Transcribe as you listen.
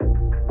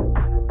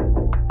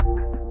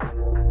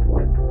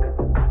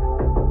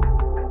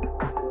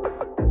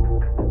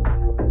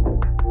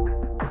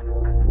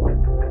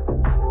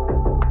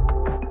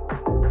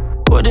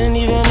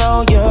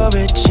know you're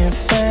rich and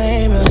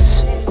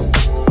famous.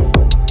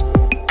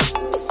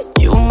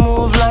 You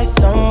move like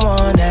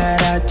someone that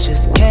I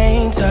just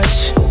can't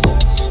touch.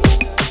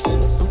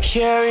 I'm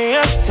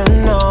curious to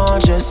know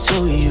just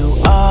who you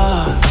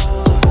are,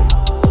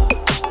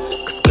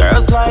 'cause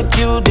girls like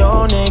you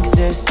don't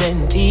exist in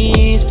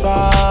these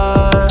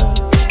parts.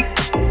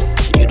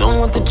 You don't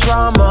want the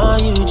drama,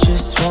 you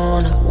just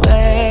wanna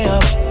lay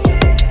up.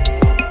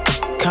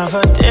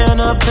 Confident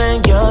up in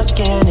your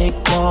skin,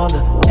 ignore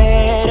the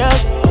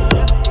haters.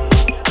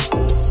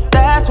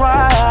 That's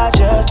why I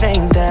just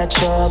think that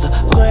you're the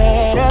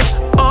greatest.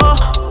 Oh,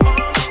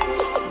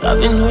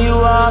 loving who you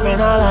are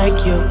and I like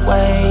your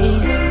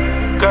ways.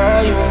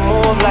 Girl, you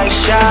move like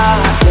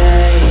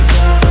Sade.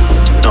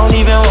 You don't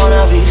even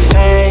wanna be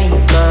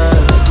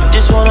famous, you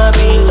just wanna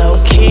be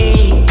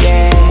low-key,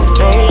 yeah.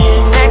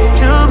 Laying next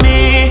to me,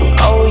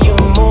 oh, you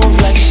move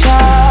like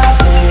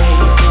Sade.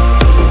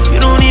 You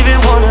don't even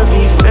wanna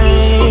be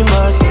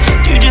famous,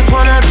 you just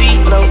wanna be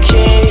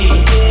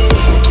low-key.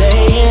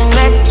 Laying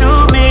next to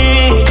me,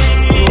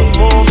 you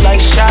move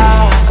like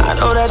Sade. I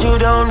know that you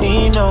don't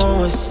need no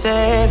one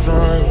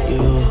saving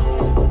you.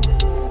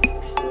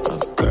 A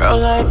girl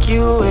like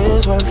you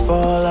is worth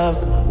all of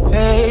my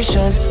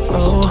patience,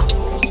 oh.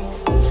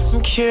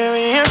 I'm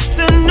curious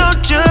to know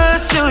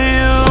just who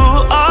you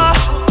are,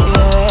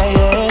 yeah,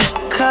 yeah.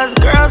 'Cause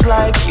girls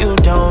like you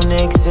don't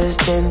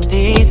exist in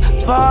these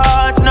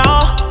parts, no.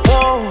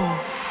 Whoa.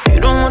 You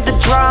don't want the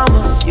drama,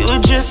 you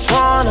just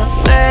wanna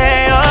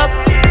lay up.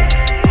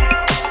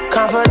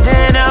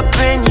 Confident up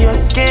in your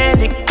skin,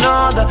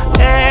 ignore the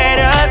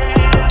haters.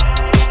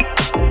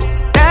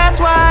 That's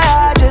why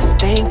I just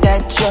think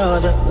that you're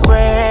the